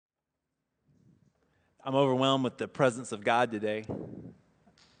I'm overwhelmed with the presence of God today.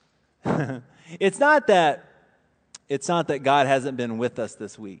 It's not that God hasn't been with us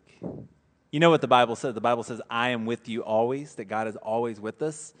this week. You know what the Bible says? The Bible says, I am with you always, that God is always with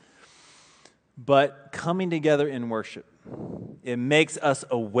us. But coming together in worship, it makes us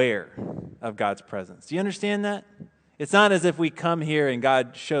aware of God's presence. Do you understand that? It's not as if we come here and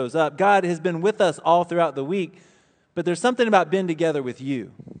God shows up. God has been with us all throughout the week, but there's something about being together with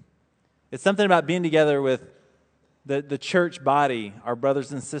you. It's something about being together with the church body, our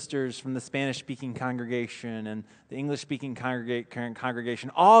brothers and sisters from the Spanish-speaking congregation and the English-speaking congregation,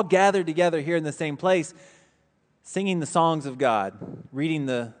 all gathered together here in the same place, singing the songs of God, reading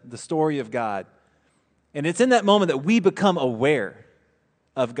the story of God. And it's in that moment that we become aware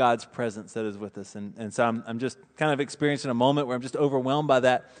of God's presence that is with us. And so I'm just kind of experiencing a moment where I'm just overwhelmed by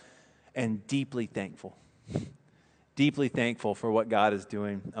that and deeply thankful. Deeply thankful for what God is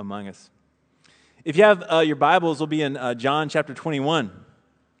doing among us. If you have your Bibles, we'll be in John chapter 21.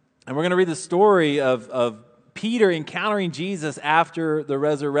 And we're going to read the story of Peter encountering Jesus after the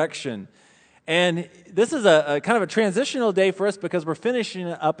resurrection. And this is a kind of a transitional day for us because we're finishing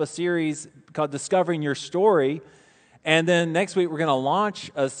up a series called Discovering Your Story. And then next week we're going to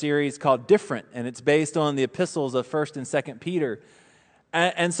launch a series called Different. And it's based on the epistles of 1st and 2nd Peter.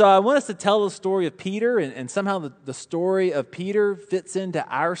 And so I want us to tell the story of Peter. And somehow the story of Peter fits into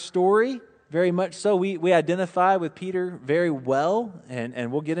our story. Very much so. We identify with Peter very well,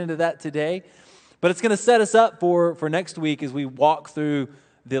 and we'll get into that today. But it's going to set us up for next week as we walk through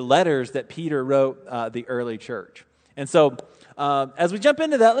the letters that Peter wrote the early church. And so as we jump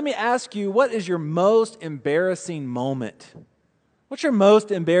into that, let me ask you, what is your most embarrassing moment? What's your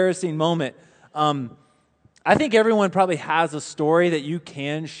most embarrassing moment? I think everyone probably has a story that you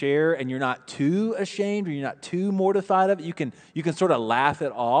can share, and you're not too ashamed or you're not too mortified of it. You can sort of laugh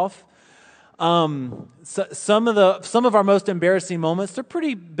it off. So some of our most embarrassing moments, they're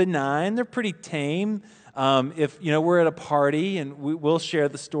pretty benign, they're pretty tame. If we're at a party and we'll share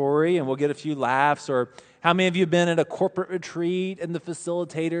the story and we'll get a few laughs, or how many of you have been at a corporate retreat and the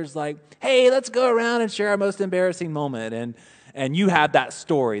facilitator's like, hey, let's go around and share our most embarrassing moment, and you have that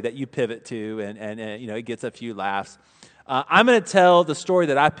story that you pivot to, and it gets a few laughs. I'm going to tell the story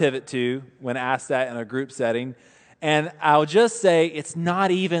that I pivot to when asked that in a group setting. And I'll just say it's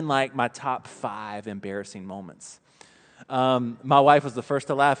not even like my top 5 embarrassing moments. My wife was the first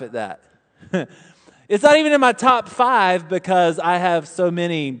to laugh at that. It's not even in my top 5 because I have so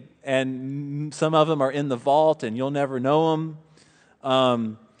many, and some of them are in the vault and you'll never know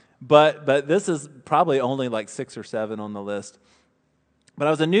them. But this is probably only like 6 or 7 on the list. But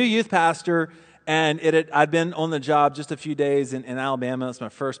I was a new youth pastor, and I'd been on the job just a few days in Alabama. It's my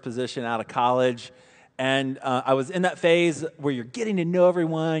first position out of college. And I was in that phase where you're getting to know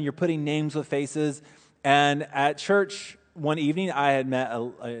everyone, you're putting names with faces. And at church one evening, I had met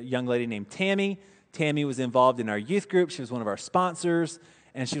a young lady named Tammy. Tammy was involved in our youth group. She was one of our sponsors,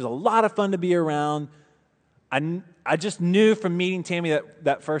 and she was a lot of fun to be around. I just knew from meeting Tammy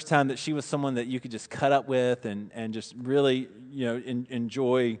that first time that she was someone that you could just cut up with and just really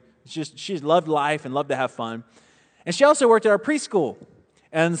enjoy. She loved life and loved to have fun. And she also worked at our preschool.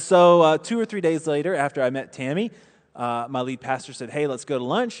 And so 2 or 3 days later, after I met Tammy, my lead pastor said, hey, let's go to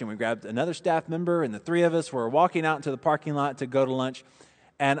lunch. And we grabbed another staff member, and the 3 of us were walking out into the parking lot to go to lunch.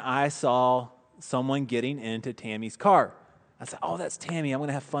 And I saw someone getting into Tammy's car. I said, oh, that's Tammy. I'm going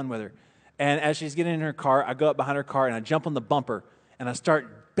to have fun with her. And as she's getting in her car, I go up behind her car, and I jump on the bumper, and I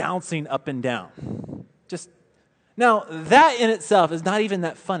start bouncing up and down. Now, that in itself is not even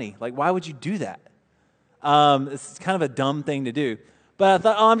that funny. Like, why would you do that? It's kind of a dumb thing to do. But I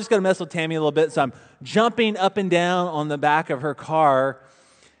thought, I'm just going to mess with Tammy a little bit. So I'm jumping up and down on the back of her car.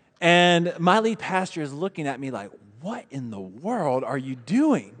 And my lead pastor is looking at me like, what in the world are you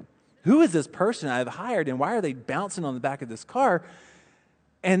doing? Who is this person I've hired, and why are they bouncing on the back of this car?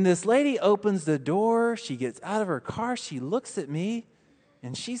 And this lady opens the door. She gets out of her car. She looks at me,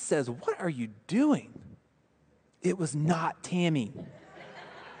 and she says, what are you doing? It was not Tammy.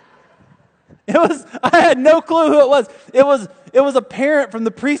 I had no clue who it was. It was a parent from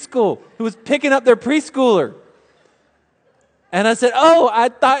the preschool who was picking up their preschooler. And I said, oh, I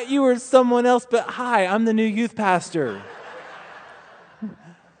thought you were someone else, but hi, I'm the new youth pastor.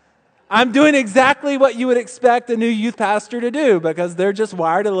 I'm doing exactly what you would expect a new youth pastor to do because they're just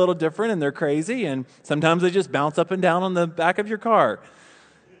wired a little different and they're crazy, and sometimes they just bounce up and down on the back of your car.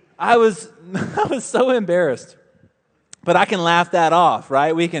 I was so embarrassed. But I can laugh that off,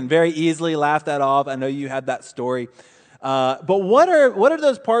 right? We can very easily laugh that off. I know you had that story. But what are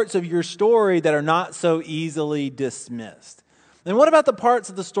those parts of your story that are not so easily dismissed? And what about the parts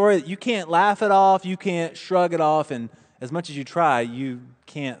of the story that you can't laugh it off, you can't shrug it off, and as much as you try, you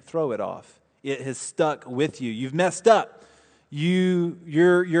can't throw it off? It has stuck with you. You've messed up.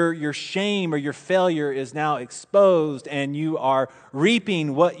 Your shame or your failure is now exposed, and you are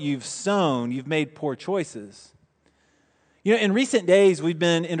reaping what you've sown. You've made poor choices. You know, in recent days, we've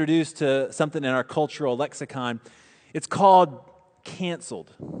been introduced to something in our cultural lexicon. It's called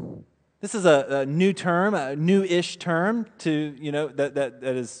canceled. This is a new term, a new-ish term to, that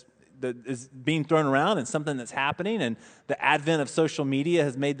is being thrown around and something that's happening, and the advent of social media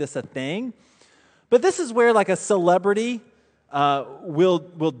has made this a thing. But this is where like a celebrity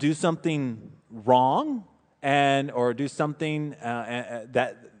will do something wrong or do something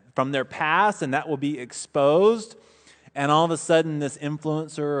that from their past, and that will be exposed. And all of a sudden, this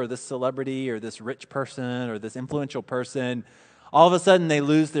influencer or this celebrity or this rich person or this influential person, all of a sudden they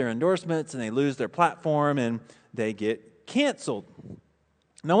lose their endorsements and they lose their platform and they get canceled.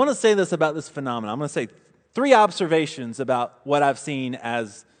 And I want to say this about this phenomenon. I'm going to say 3 observations about what I've seen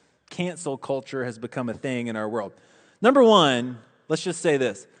as cancel culture has become a thing in our world. Number 1, let's just say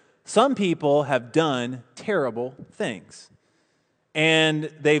this. Some people have done terrible things,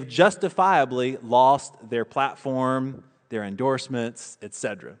 and they've justifiably lost their platform, their endorsements,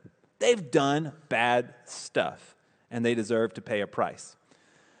 etc. They've done bad stuff, and they deserve to pay a price.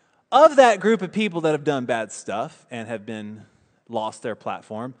 Of that group of people that have done bad stuff and have lost their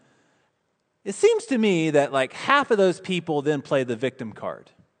platform, it seems to me that like half of those people then play the victim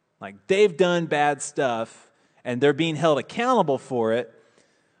card. Like they've done bad stuff, and they're being held accountable for it,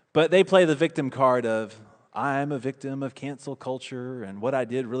 but they play the victim card of, I'm a victim of cancel culture, and what I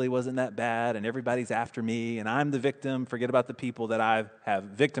did really wasn't that bad, and everybody's after me, and I'm the victim. Forget about the people that I have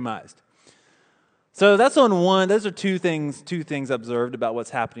victimized. So that's on one. Those are two things observed about what's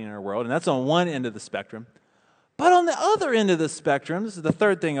happening in our world, and that's on one end of the spectrum. But on the other end of the spectrum, this is the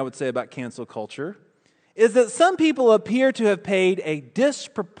third thing I would say about cancel culture, is that some people appear to have paid a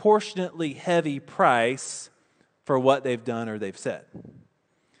disproportionately heavy price for what they've done or they've said.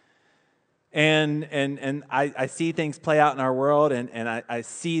 And I see things play out in our world, and I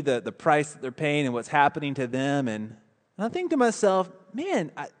see the price that they're paying and what's happening to them, and I think to myself,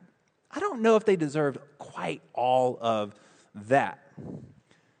 man, I don't know if they deserve quite all of that.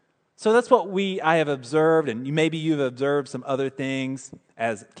 So that's what I have observed, and maybe you've observed some other things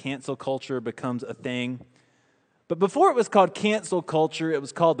as cancel culture becomes a thing. But before it was called cancel culture, it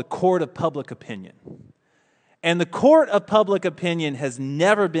was called the court of public opinion. And the court of public opinion has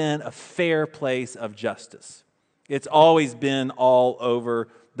never been a fair place of justice. It's always been all over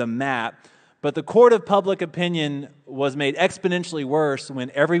the map. But the court of public opinion was made exponentially worse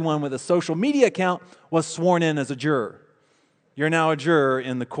when everyone with a social media account was sworn in as a juror. You're now a juror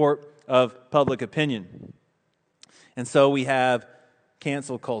in the court of public opinion. And so we have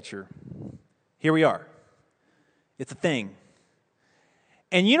cancel culture. Here we are. It's a thing.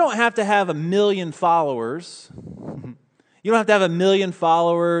 And you don't have to have 1 million followers. You don't have to have 1 million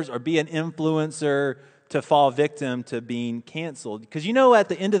followers or be an influencer to fall victim to being canceled. Because at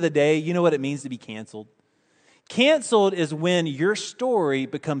the end of the day, you know what it means to be canceled? Canceled is when your story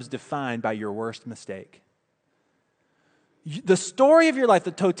becomes defined by your worst mistake. The story of your life,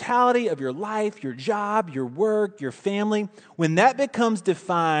 the totality of your life, your job, your work, your family, when that becomes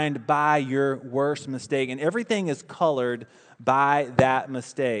defined by your worst mistake and everything is colored by that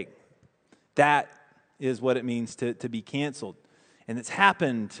mistake, that is what it means to be canceled. And it's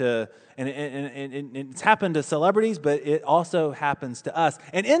happened to it's happened to celebrities, but it also happens to us.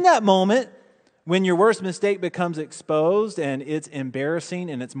 And in that moment, when your worst mistake becomes exposed and it's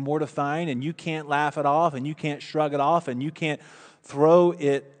embarrassing and it's mortifying and you can't laugh it off and you can't shrug it off and you can't throw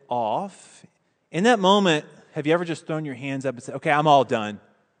it off, in that moment, have you ever just thrown your hands up and said, okay, I'm all done.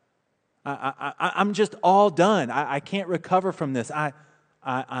 I'm just all done. I can't recover from this.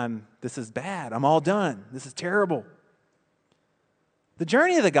 This is bad. I'm all done. This is terrible. The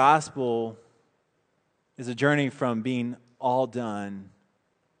journey of the gospel is a journey from being all done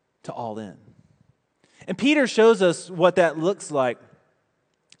to all in. And Peter shows us what that looks like.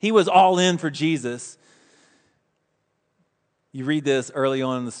 He was all in for Jesus. You read this early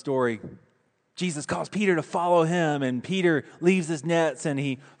on in the story. Jesus calls Peter to follow him, and Peter leaves his nets and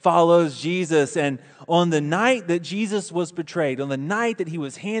he follows Jesus. And on the night that Jesus was betrayed, on the night that he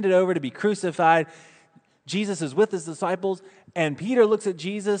was handed over to be crucified, Jesus is with his disciples, and Peter looks at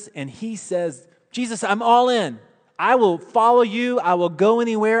Jesus and he says, Jesus, I'm all in. I will follow you. I will go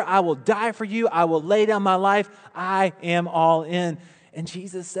anywhere. I will die for you. I will lay down my life. I am all in. And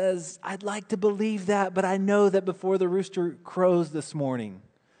Jesus says, I'd like to believe that, but I know that before the rooster crows this morning,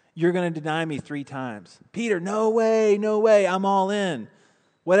 you're going to deny me 3 times. Peter, no way, no way, I'm all in.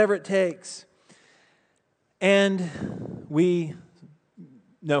 Whatever it takes. And we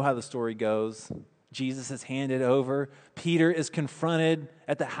know how the story goes. Jesus is handed over. Peter is confronted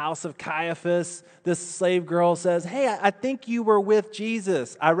at the house of Caiaphas. This slave girl says, hey, I think you were with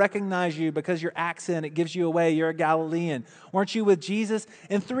Jesus. I recognize you because your accent, it gives you away. You're a Galilean. Weren't you with Jesus?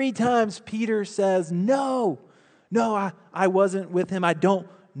 And 3 times Peter says, no, I wasn't with him. I don't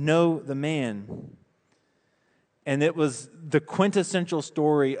know the man. And it was the quintessential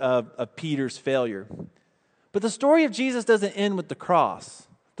story of Peter's failure. But the story of Jesus doesn't end with the cross.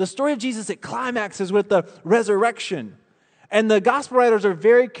 The story of Jesus, it climaxes with the resurrection. And the gospel writers are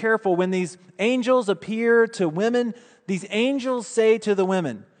very careful when these angels appear to women. These angels say to the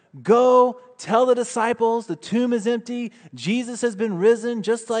women, go tell the disciples the tomb is empty. Jesus has been risen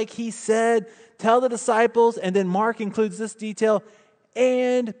just like he said. Tell the disciples. And then Mark includes this detail.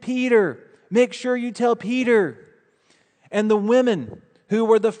 And Peter. Make sure you tell Peter. And the women who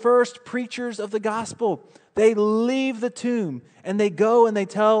were the first preachers of the gospel, they leave the tomb and they go and they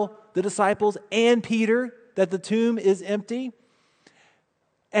tell the disciples and Peter that the tomb is empty.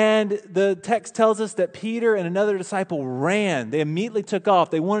 And the text tells us that Peter and another disciple ran. They immediately took off.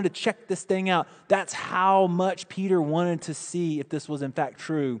 They wanted to check this thing out. That's how much Peter wanted to see if this was in fact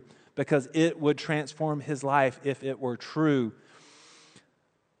true, because it would transform his life if it were true.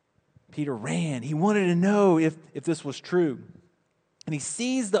 Peter ran. He wanted to know if this was true. And he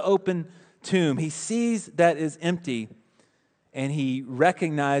sees the open tomb. He sees that is empty. And he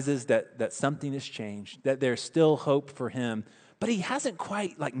recognizes that something has changed, that there's still hope for him. But he hasn't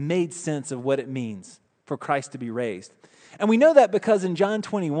quite made sense of what it means for Christ to be raised. And we know that because in John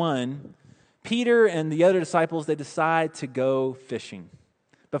 21, Peter and the other disciples, they decide to go fishing.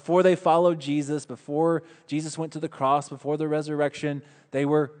 Before they followed Jesus, before Jesus went to the cross, before the resurrection, they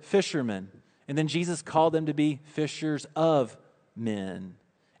were fishermen. And then Jesus called them to be fishers of men.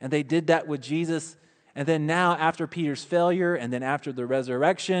 And they did that with Jesus. And then now, after Peter's failure and then after the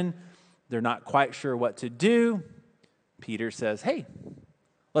resurrection, they're not quite sure what to do. Peter says, hey,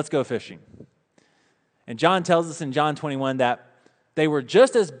 let's go fishing. And John tells us in John 21 that they were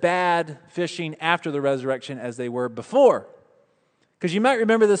just as bad fishing after the resurrection as they were before. Because you might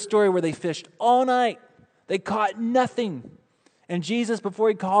remember this story where they fished all night. They caught nothing. And Jesus, before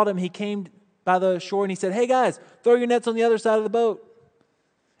he called them, he came by the shore and he said, hey guys, throw your nets on the other side of the boat.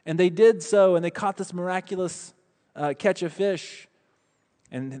 And they did so, and they caught this miraculous catch of fish.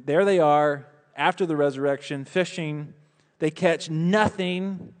 And there they are, after the resurrection, fishing. They catch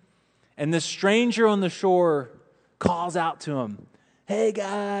nothing. And this stranger on the shore calls out to them, hey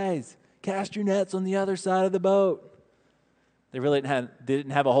guys, cast your nets on the other side of the boat. They really didn't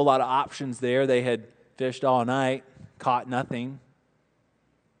have a whole lot of options there. They had fished all night, caught nothing.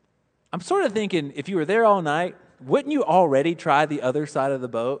 I'm sort of thinking, if you were there all night, wouldn't you already try the other side of the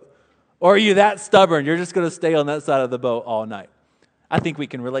boat? Or are you that stubborn? You're just going to stay on that side of the boat all night. I think we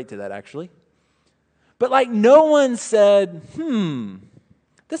can relate to that, actually. But no one said,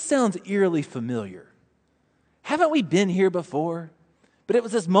 this sounds eerily familiar. Haven't we been here before? But it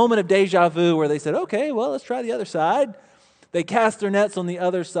was this moment of deja vu where they said, okay, well, let's try the other side. They cast their nets on the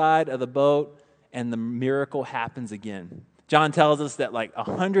other side of the boat, and the miracle happens again. John tells us that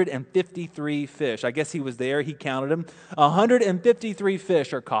 153 fish, I guess he was there, he counted them, 153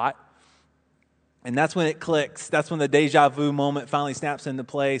 fish are caught. And that's when it clicks. That's when the deja vu moment finally snaps into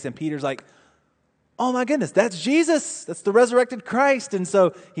place. And Peter's like, oh my goodness, that's Jesus. That's the resurrected Christ. And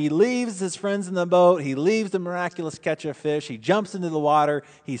so he leaves his friends in the boat. He leaves the miraculous catch of fish. He jumps into the water.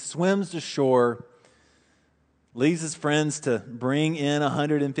 He swims to shore. Leaves his friends to bring in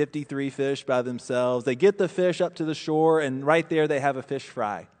 153 fish by themselves. They get the fish up to the shore, and right there they have a fish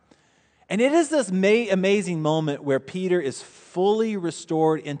fry. And it is this amazing moment where Peter is fully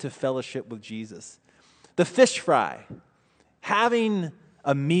restored into fellowship with Jesus. The fish fry, having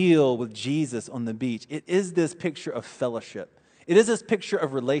a meal with Jesus on the beach, it is this picture of fellowship. It is this picture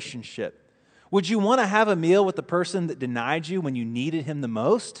of relationship. Would you want to have a meal with the person that denied you when you needed him the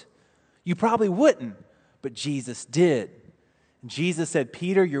most? You probably wouldn't. But Jesus did. Jesus said,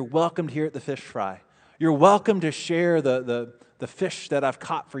 Peter, you're welcomed here at the fish fry. You're welcome to share the fish that I've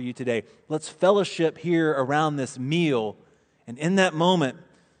caught for you today. Let's fellowship here around this meal. And in that moment,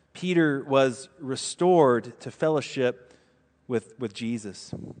 Peter was restored to fellowship with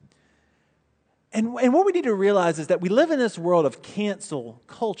Jesus. And what we need to realize is that we live in this world of cancel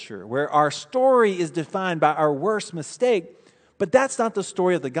culture, where our story is defined by our worst mistake, but that's not the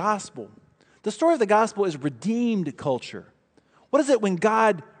story of the gospel. The story of the gospel is redeemed culture. What is it when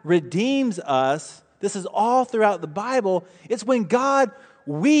God redeems us? This is all throughout the Bible. It's when God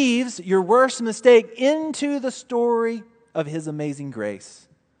weaves your worst mistake into the story of His amazing grace.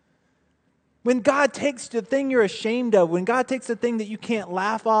 When God takes the thing you're ashamed of, when God takes the thing that you can't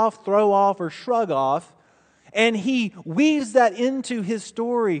laugh off, throw off, or shrug off, and He weaves that into His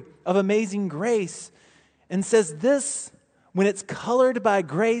story of amazing grace and says this, when it's colored by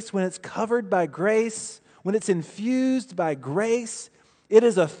grace, when it's covered by grace, when it's infused by grace, it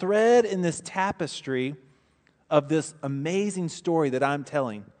is a thread in this tapestry of this amazing story that I'm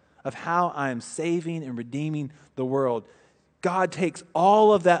telling of how I am saving and redeeming the world. God takes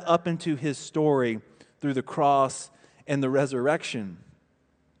all of that up into His story through the cross and the resurrection.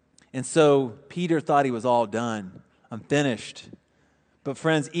 And so Peter thought he was all done. I'm finished. But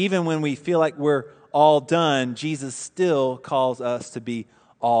friends, even when we feel like we're all done, Jesus still calls us to be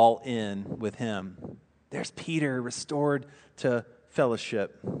all in with Him. There's Peter restored to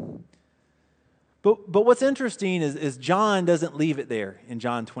fellowship. But what's interesting is John doesn't leave it there in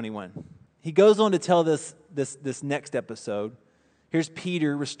John 21. He goes on to tell this next episode. Here's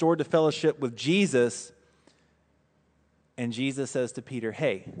Peter restored to fellowship with Jesus. And Jesus says to Peter,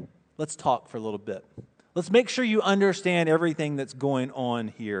 hey, let's talk for a little bit. Let's make sure you understand everything that's going on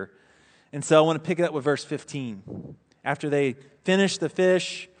here. And so I want to pick it up with verse 15. After they finished the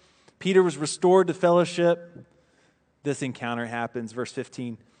fish, Peter was restored to fellowship. This encounter happens, verse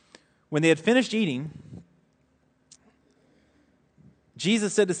 15. When they had finished eating,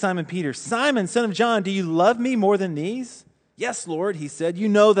 Jesus said to Simon Peter, Simon, son of John, do you love me more than these? Yes, Lord, he said, you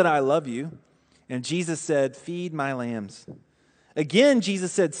know that I love you. And Jesus said, feed my lambs. Again,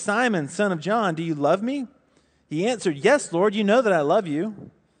 Jesus said, Simon, son of John, do you love me? He answered, yes, Lord, you know that I love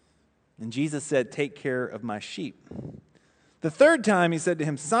you. And Jesus said, take care of my sheep. The third time he said to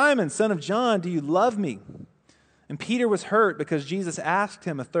him, Simon, son of John, do you love me? And Peter was hurt because Jesus asked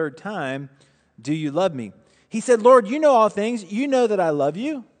him a third time, do you love me? He said, Lord, you know all things. You know that I love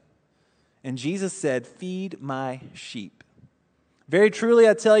you. And Jesus said, feed my sheep. Very truly,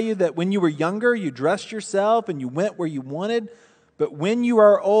 I tell you that when you were younger, you dressed yourself and you went where you wanted. But when you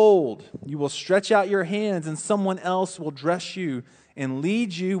are old, you will stretch out your hands and someone else will dress you and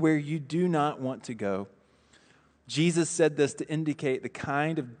lead you where you do not want to go. Jesus said this to indicate the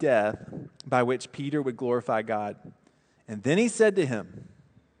kind of death by which Peter would glorify God. And then he said to him,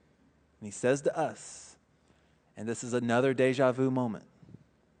 and he says to us, and this is another deja vu moment,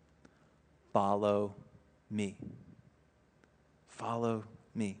 follow me. Follow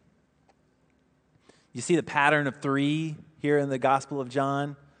me. You see the pattern of three here in the Gospel of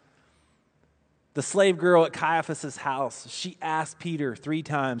John? The slave girl at Caiaphas' house, she asked Peter 3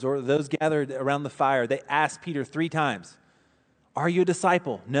 times, or those gathered around the fire, they asked Peter 3 times, are you a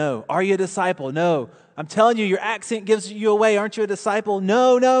disciple? No. Are you a disciple? No. I'm telling you, your accent gives you away. Aren't you a disciple?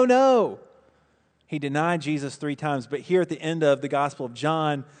 No, no, no. He denied Jesus 3 times, but here at the end of the Gospel of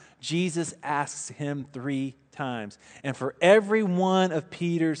John, Jesus asks him 3 times. And for every one of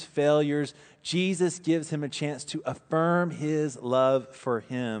Peter's failures, Jesus gives him a chance to affirm his love for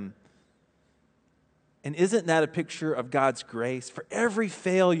him. And isn't that a picture of God's grace? For every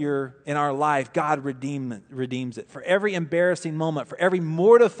failure in our life, God redeems it. For every embarrassing moment, for every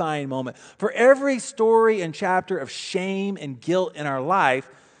mortifying moment, for every story and chapter of shame and guilt in our life,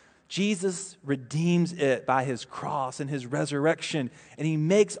 Jesus redeems it by His cross and His resurrection. And He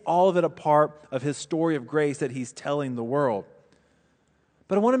makes all of it a part of His story of grace that He's telling the world.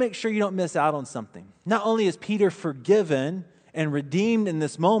 But I want to make sure you don't miss out on something. Not only is Peter forgiven and redeemed in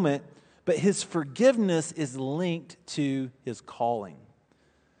this moment, but his forgiveness is linked to his calling.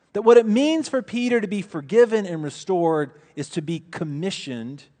 That what it means for Peter to be forgiven and restored is to be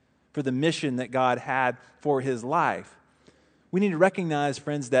commissioned for the mission that God had for his life. We need to recognize,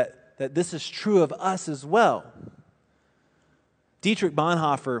 friends, that this is true of us as well. Dietrich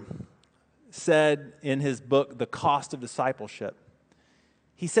Bonhoeffer said in his book, The Cost of Discipleship,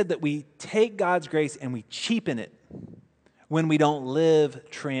 he said that we take God's grace and we cheapen it when we don't live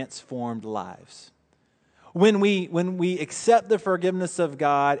transformed lives. When we accept the forgiveness of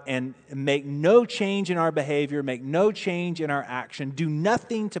God and make no change in our behavior, make no change in our action, do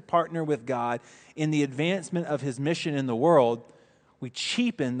nothing to partner with God in the advancement of His mission in the world, we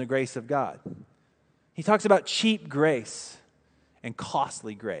cheapen the grace of God. He talks about cheap grace and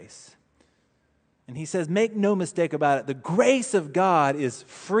costly grace. And he says, make no mistake about it, the grace of God is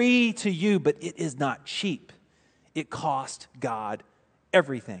free to you, but it is not cheap. It cost God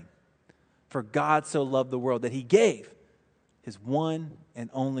everything. For God so loved the world that He gave His one and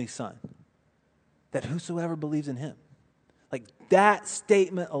only Son, that whosoever believes in Him. Like that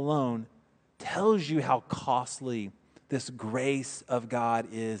statement alone tells you how costly this grace of God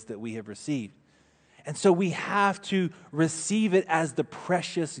is that we have received. And so we have to receive it as the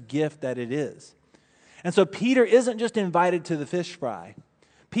precious gift that it is. And so Peter isn't just invited to the fish fry.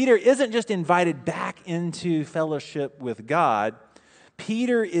 Peter isn't just invited back into fellowship with God.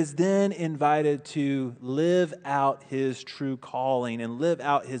 Peter is then invited to live out his true calling and live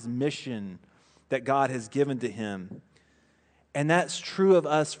out his mission that God has given to him. And that's true of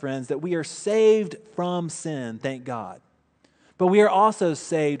us, friends, that we are saved from sin, thank God. But we are also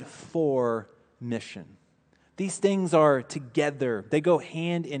saved for mission. These things are together. They go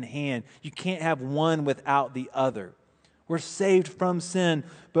hand in hand. You can't have one without the other. We're saved from sin,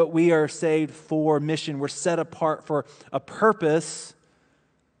 but we are saved for mission. We're set apart for a purpose.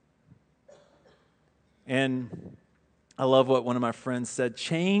 And I love what one of my friends said,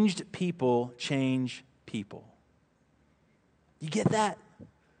 changed people change people. You get that?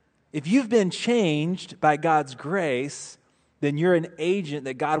 If you've been changed by God's grace, then you're an agent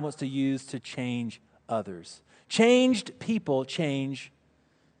that God wants to use to change others. Changed people change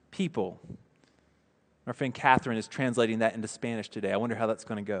people. Our friend Catherine is translating that into Spanish today. I wonder how that's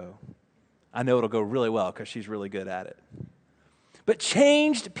going to go. I know it'll go really well because she's really good at it. But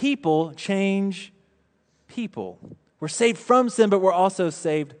changed people change people. We're saved from sin, but we're also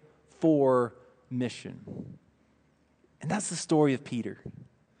saved for mission. And that's the story of Peter.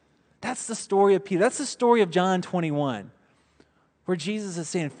 That's the story of Peter. That's the story of John 21, where Jesus is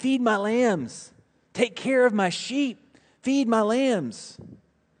saying, feed my lambs. Take care of my sheep. Feed my lambs.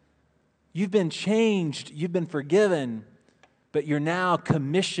 You've been changed. You've been forgiven. But you're now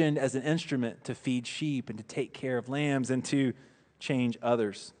commissioned as an instrument to feed sheep and to take care of lambs and to change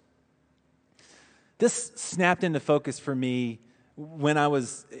others. This snapped into focus for me when I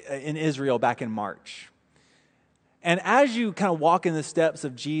was in Israel back in March. And as you kind of walk in the steps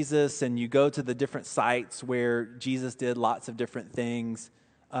of Jesus and you go to the different sites where Jesus did lots of different things,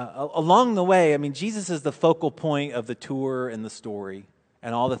 along the way, I mean, Jesus is the focal point of the tour and the story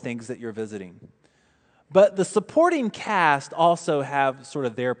and all the things that you're visiting. But the supporting cast also have sort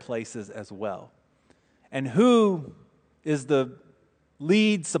of their places as well. And who is the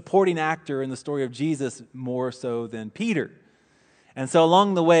lead supporting actor in the story of Jesus more so than Peter? And so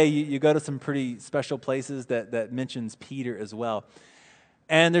along the way, you go to some pretty special places that mentions Peter as well.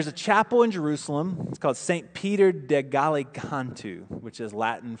 And there's a chapel in Jerusalem. It's called St. Peter de Gallicantu, which is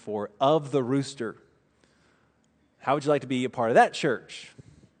Latin for of the rooster. How would you like to be a part of that church?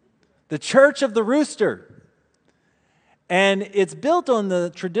 The Church of the Rooster. And it's built on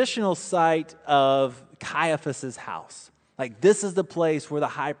the traditional site of Caiaphas' house. Like, this is the place where the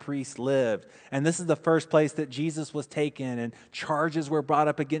high priest lived. And this is the first place that Jesus was taken. And charges were brought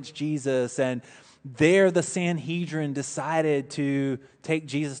up against Jesus. And there the Sanhedrin decided to take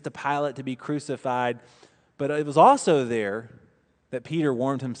Jesus to Pilate to be crucified. But it was also there that Peter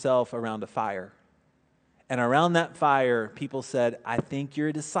warmed himself around a fire. And around that fire, people said, I think you're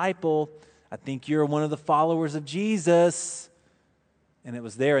a disciple. I think you're one of the followers of Jesus. And it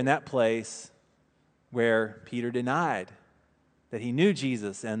was there in that place where Peter denied that he knew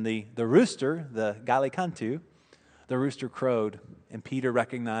Jesus. And the rooster, the Gallicantu, the rooster crowed. And Peter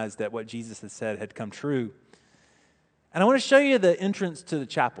recognized that what Jesus had said had come true. And I want to show you the entrance to the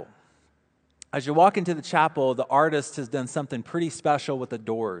chapel. As you walk into the chapel, the artist has done something pretty special with the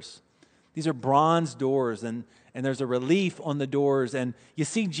doors. These are bronze doors, and there's a relief on the doors. And you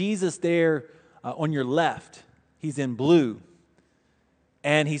see Jesus there on your left. He's in blue.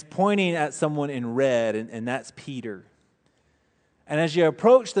 And he's pointing at someone in red, and that's Peter. And as you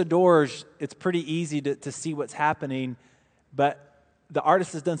approach the doors, it's pretty easy to see what's happening. But the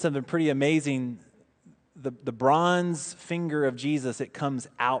artist has done something pretty amazing. The bronze finger of Jesus, it comes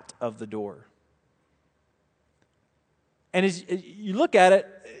out of the door. And as you look at it,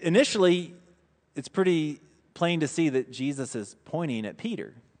 initially, it's pretty plain to see that Jesus is pointing at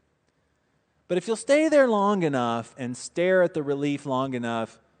Peter. But if you'll stay there long enough and stare at the relief long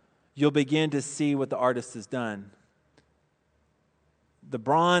enough, you'll begin to see what the artist has done. The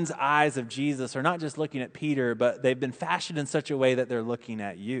bronze eyes of Jesus are not just looking at Peter, but they've been fashioned in such a way that they're looking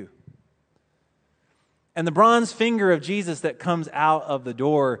at you. And the bronze finger of Jesus that comes out of the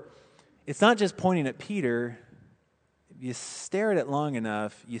door, it's not just pointing at Peter. If you stare at it long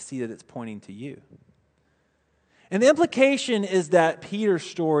enough, you see that it's pointing to you. And the implication is that Peter's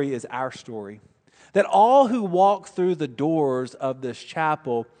story is our story. That all who walk through the doors of this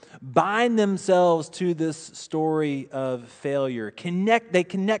chapel bind themselves to this story of failure. They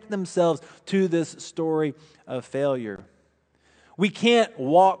connect themselves to this story of failure. We can't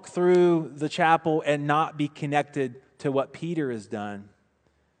walk through the chapel and not be connected to what Peter has done.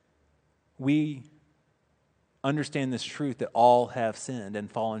 We understand this truth that all have sinned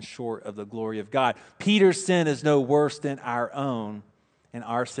and fallen short of the glory of God. Peter's sin is no worse than our own, and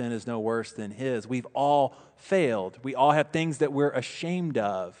our sin is no worse than his. We've all failed. We all have things that we're ashamed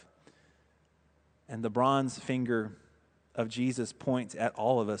of. And the bronze finger of Jesus points at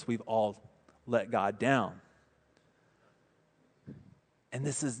all of us. We've all let God down. And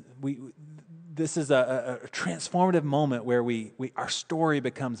this is a transformative moment where our story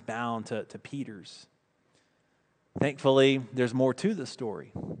becomes bound to Peter's. Thankfully, there's more to the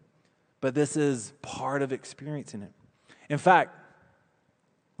story, but this is part of experiencing it. In fact,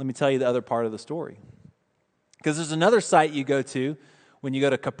 let me tell you the other part of the story. Because there's another site you go to when you go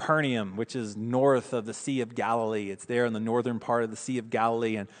to Capernaum, which is north of the Sea of Galilee. It's there in the northern part of the Sea of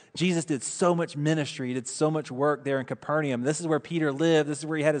Galilee. And Jesus did so much ministry, he did so much work there in Capernaum. This is where Peter lived. This is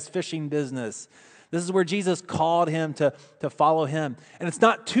where he had his fishing business. This is where Jesus called him to follow him. And it's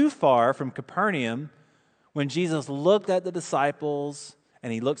not too far from Capernaum when Jesus looked at the disciples,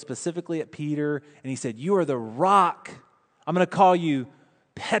 and he looked specifically at Peter, and he said, "You are the rock. I'm going to call you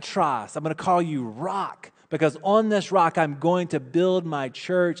Petros. I'm going to call you rock, because on this rock I'm going to build my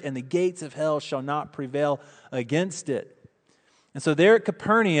church, and the gates of hell shall not prevail against it." And so there at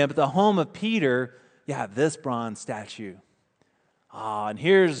Capernaum, at the home of Peter, you have this bronze statue. And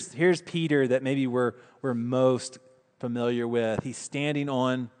here's Peter that maybe we're most familiar with. He's standing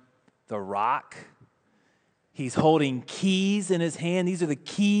on the rock. He's holding keys in his hand. These are the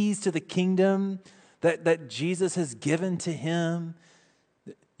keys to the kingdom that Jesus has given to him.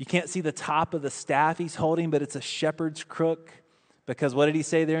 You can't see the top of the staff he's holding, but it's a shepherd's crook. Because what did he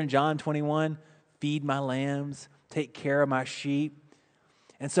say there in John 21? Feed my lambs, take care of my sheep.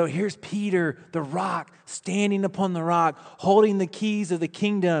 And so here's Peter, the rock, standing upon the rock, holding the keys of the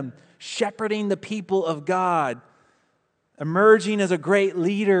kingdom, shepherding the people of God, emerging as a great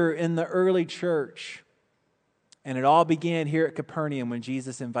leader in the early church. And it all began here at Capernaum when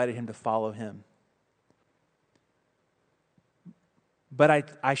Jesus invited him to follow him. But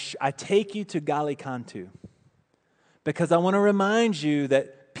I take you to Gallicantu because I want to remind you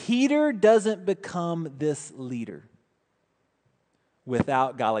that Peter doesn't become this leader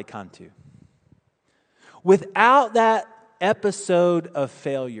without Gallicantu. Without that episode of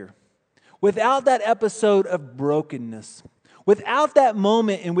failure, without that episode of brokenness, without that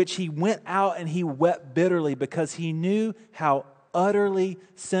moment in which he went out and he wept bitterly because he knew how utterly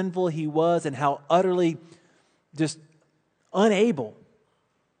sinful he was and how utterly just unable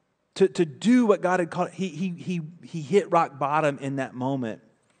to do what God had called. He hit rock bottom in that moment,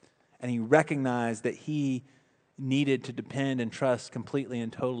 and he recognized that he needed to depend and trust completely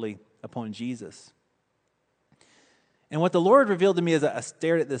and totally upon Jesus. And what the Lord revealed to me as I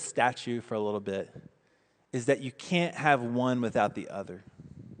stared at this statue for a little bit is that you can't have one without the other.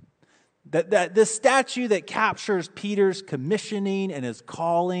 That this statue that captures Peter's commissioning and his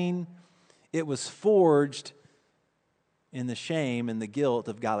calling, it was forged in the shame and the guilt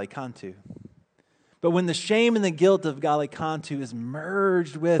of Gallicantu. But when the shame and the guilt of Gallicantu is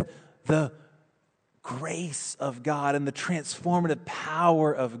merged with the grace of God and the transformative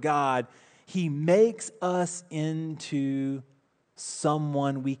power of God, he makes us into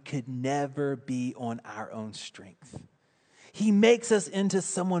someone we could never be on our own strength. He makes us into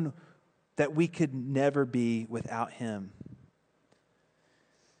someone that we could never be without him.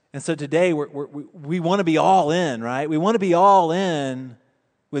 And so today we want to be all in, right? We want to be all in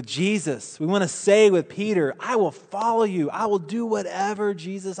with Jesus. We want to say with Peter, I will follow you. I will do whatever,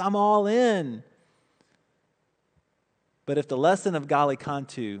 Jesus. I'm all in. But if the lesson of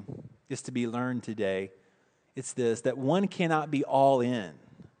Gallicantu is to be learned today, it's this, that one cannot be all in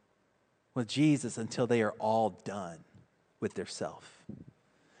with Jesus until they are all done with their self.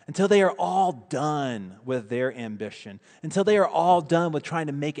 Until they are all done with their ambition. Until they are all done with trying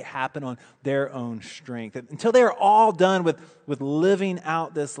to make it happen on their own strength. Until they are all done with living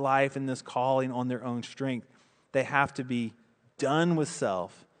out this life and this calling on their own strength. They have to be done with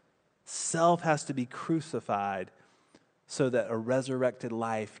self. Self has to be crucified so that a resurrected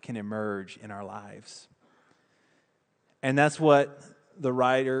life can emerge in our lives. And that's what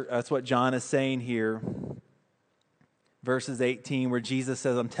that's what John is saying here. Verses 18, where Jesus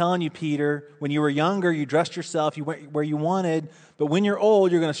says, I'm telling you, Peter, when you were younger, you dressed yourself, you went where you wanted, but when you're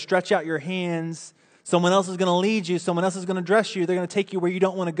old, you're going to stretch out your hands. Someone else is going to lead you. Someone else is going to dress you. They're going to take you where you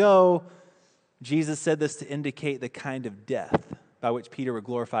don't want to go. Jesus said this to indicate the kind of death by which Peter would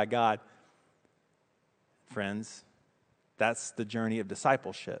glorify God. Friends, that's the journey of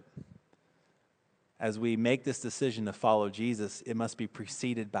discipleship. As we make this decision to follow Jesus, it must be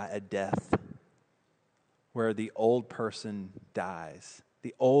preceded by a death where the old person dies.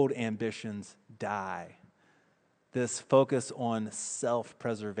 The old ambitions die. this focus on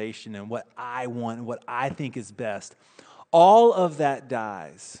self-preservation and what I want and what I think is best, all of that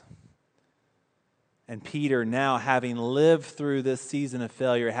dies. And Peter, now having lived through this season of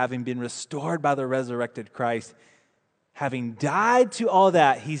failure, having been restored by the resurrected Christ, having died to all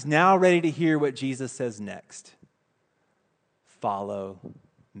that, he's now ready to hear what Jesus says next. Follow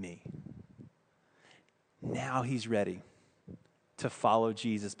me. Now he's ready to follow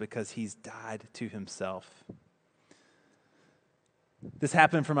Jesus because he's died to himself. This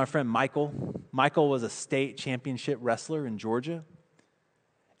happened for my friend Michael. Michael was a state championship wrestler in Georgia.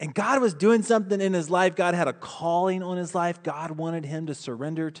 And God was doing something in his life. God had a calling on his life. God wanted him to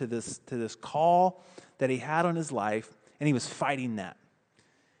surrender to this call that he had on his life, and he was fighting that.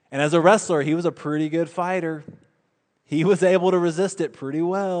 And as a wrestler, he was a pretty good fighter. He was able to resist it pretty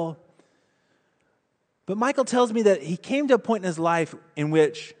well. But Michael tells me that he came to a point in his life in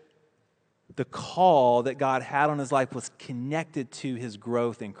which the call that God had on his life was connected to his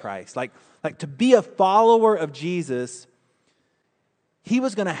growth in Christ. Like to be a follower of Jesus, he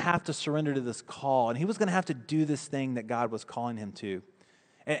was going to have to surrender to this call, and he was going to have to do this thing that God was calling him to.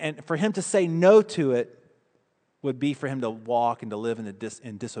 And for him to say no to it would be for him to walk and to live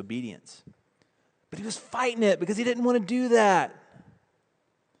in disobedience. But he was fighting it because he didn't want to do that.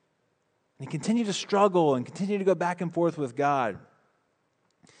 And he continued to struggle and continued to go back and forth with God.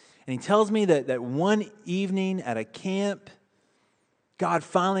 And he tells me that one evening at a camp, God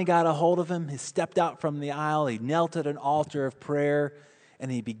finally got a hold of him. He stepped out from the aisle. He knelt at an altar of prayer,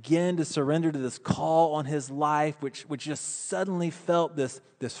 and he began to surrender to this call on his life, which just suddenly felt this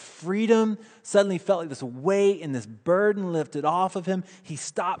freedom, suddenly felt like this weight and this burden lifted off of him. He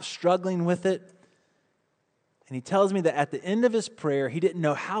stopped struggling with it. And he tells me that at the end of his prayer, he didn't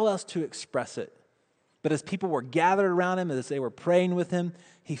know how else to express it. But as people were gathered around him, as they were praying with him,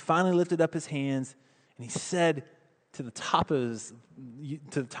 he finally lifted up his hands and he said to the top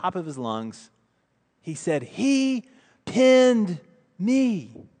of his lungs, he said, "He pinned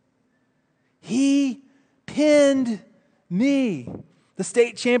me. He pinned me." The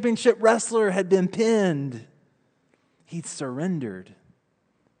state championship wrestler had been pinned. He'd surrendered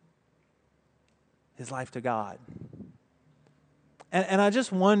his life to God. And I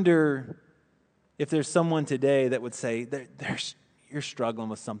just wonder if there's someone today that would say, you're struggling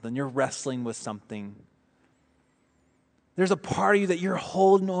with something, you're wrestling with something. There's a part of you that you're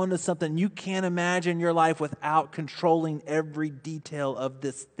holding on to something. You can't imagine your life without controlling every detail of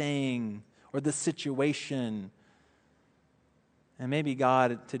this thing or this situation. And maybe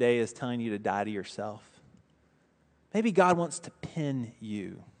God today is telling you to die to yourself. Maybe God wants to pin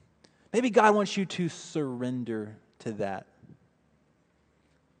you. Maybe God wants you to surrender to that.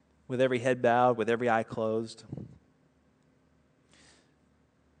 With every head bowed, with every eye closed.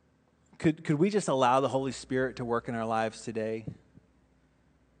 Could we just allow the Holy Spirit to work in our lives today?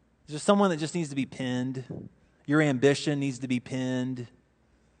 Is there someone that just needs to be pinned? Your ambition needs to be pinned.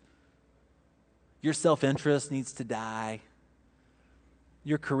 Your self-interest needs to die.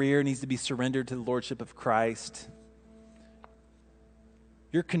 Your career needs to be surrendered to the Lordship of Christ.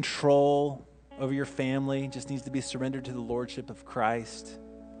 Your control over your family just needs to be surrendered to the Lordship of Christ.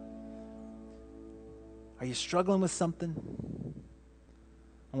 Are you struggling with something?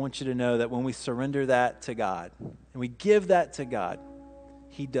 I want you to know that when we surrender that to God and we give that to God,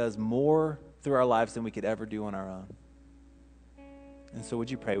 He does more through our lives than we could ever do on our own. And so would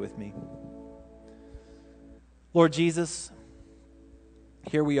you pray with me? Lord Jesus,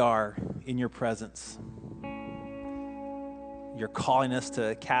 here we are in your presence. You're calling us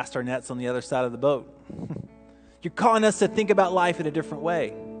to cast our nets on the other side of the boat. You're calling us to think about life in a different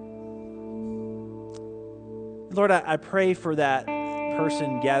way. Lord, I pray for that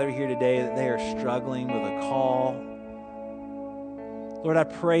person gathered here today that they are struggling with a call. Lord, I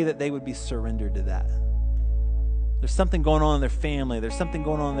pray that they would be surrendered to that. There's something going on in their family. There's something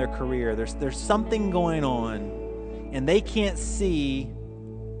going on in their career. There's something going on, and they can't see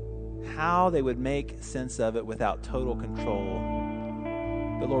how they would make sense of it without total control.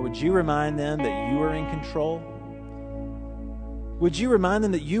 But Lord, would you remind them that you are in control? Would you remind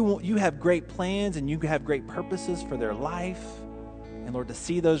them that you have great plans and you have great purposes for their life? And Lord, to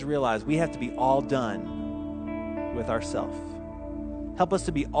see those realized, we have to be all done with ourselves. Help us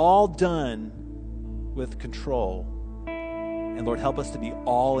to be all done with control. And Lord, help us to be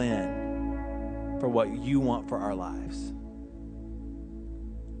all in for what you want for our lives.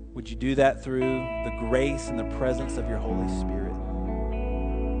 Would you do that through the grace and the presence of your Holy Spirit?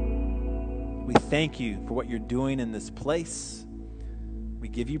 We thank you for what you're doing in this place. We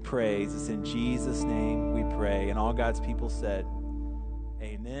give you praise. It's in Jesus' name we pray. And all God's people said,